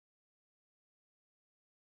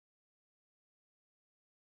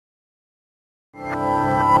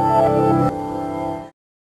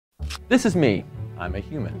This is me. I'm a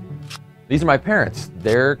human. These are my parents.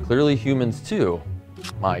 They're clearly humans too.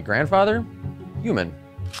 My grandfather? Human.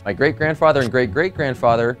 My great-grandfather and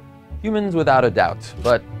great-great-grandfather? Humans without a doubt.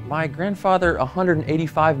 But my grandfather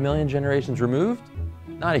 185 million generations removed?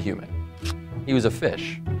 Not a human. He was a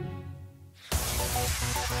fish.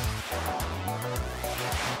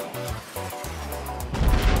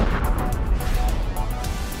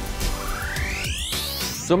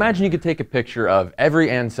 So imagine you could take a picture of every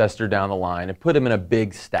ancestor down the line and put them in a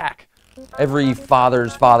big stack. Every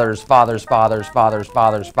father's father's father's father's father's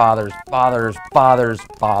father's father's father's father's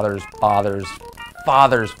father's father's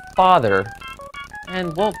father's father.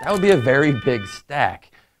 And well, that would be a very big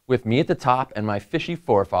stack, with me at the top and my fishy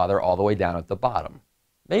forefather all the way down at the bottom.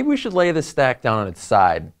 Maybe we should lay this stack down on its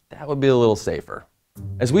side. That would be a little safer.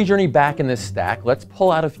 As we journey back in this stack, let's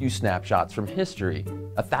pull out a few snapshots from history.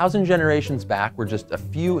 1,000 generations back, we're just a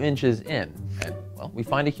few inches in, and well, we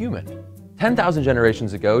find a human. 10,000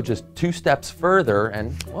 generations ago, just 2 steps further,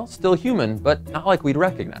 and well, still human, but not like we'd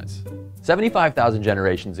recognize. 75,000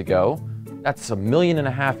 generations ago, that's 1.5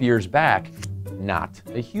 million years back, not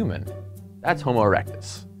a human. That's Homo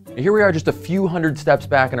erectus. And here we are just a few hundred steps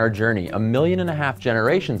back in our journey, 1.5 million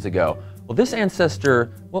generations ago. Well, this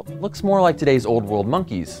ancestor, well, looks more like today's old world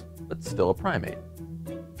monkeys, but still a primate.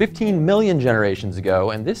 15 million generations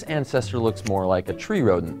ago, and this ancestor looks more like a tree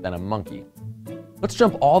rodent than a monkey. Let's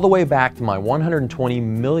jump all the way back to my 120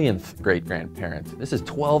 millionth great-grandparent. This is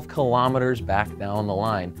 12 kilometers back down the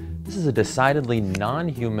line. This is a decidedly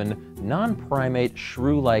non-human, non-primate,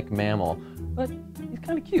 shrew-like mammal, but he's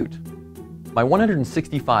kind of cute. My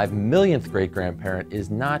 165 millionth great-grandparent is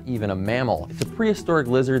not even a mammal. It's a prehistoric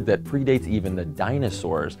lizard that predates even the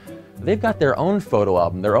dinosaurs. They've got their own photo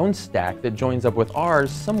album, their own stack that joins up with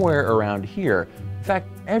ours somewhere around here. In fact,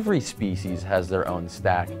 every species has their own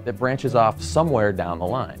stack that branches off somewhere down the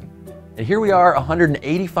line. And here we are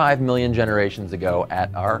 185 million generations ago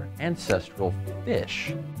at our ancestral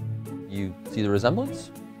fish. You see the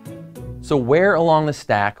resemblance? So where along the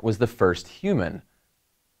stack was the first human?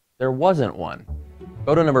 There wasn't one.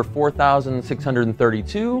 Photo number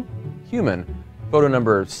 4,632, human. Photo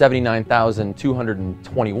number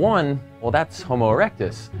 79,221, well, that's Homo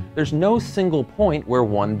erectus. There's no single point where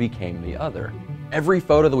one became the other. Every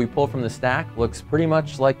photo that we pull from the stack looks pretty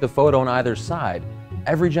much like the photo on either side.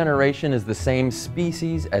 Every generation is the same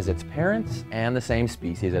species as its parents and the same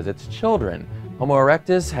species as its children. Homo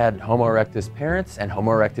erectus had Homo erectus parents and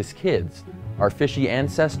Homo erectus kids. Our fishy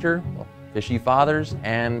ancestor, well, fishy fathers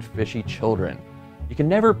and fishy children. You can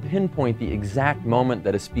never pinpoint the exact moment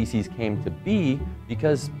that a species came to be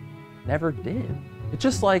because it never did. It's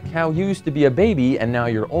just like how you used to be a baby and now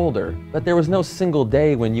you're older, but there was no single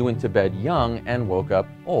day when you went to bed young and woke up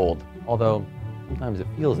old, although sometimes it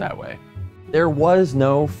feels that way. There was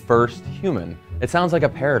no first human. It sounds like a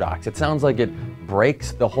paradox. It sounds like it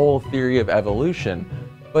breaks the whole theory of evolution,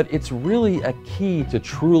 but it's really a key to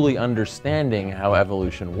truly understanding how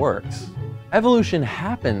evolution works. Evolution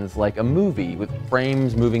happens like a movie, with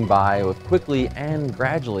frames moving by both quickly and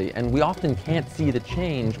gradually, and we often can't see the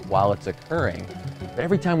change while it's occurring. But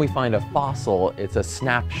every time we find a fossil, it's a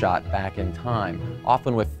snapshot back in time,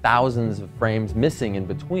 often with thousands of frames missing in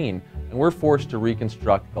between, and we're forced to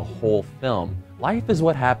reconstruct the whole film. Life is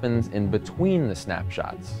what happens in between the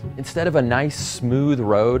snapshots. Instead of a nice, smooth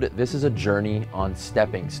road, this is a journey on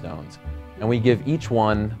stepping stones, and we give each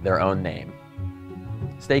one their own name.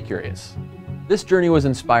 Stay curious. This journey was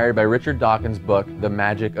inspired by Richard Dawkins' book, The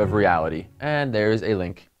Magic of Reality, and there's a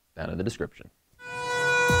link down in the description.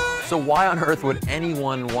 So why on earth would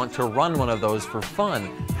anyone want to run one of those for fun?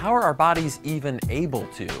 How are our bodies even able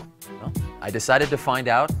to? Well, I decided to find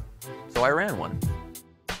out, so I ran one.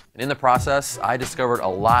 And in the process, I discovered a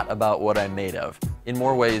lot about what I'm made of, in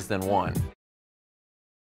more ways than one.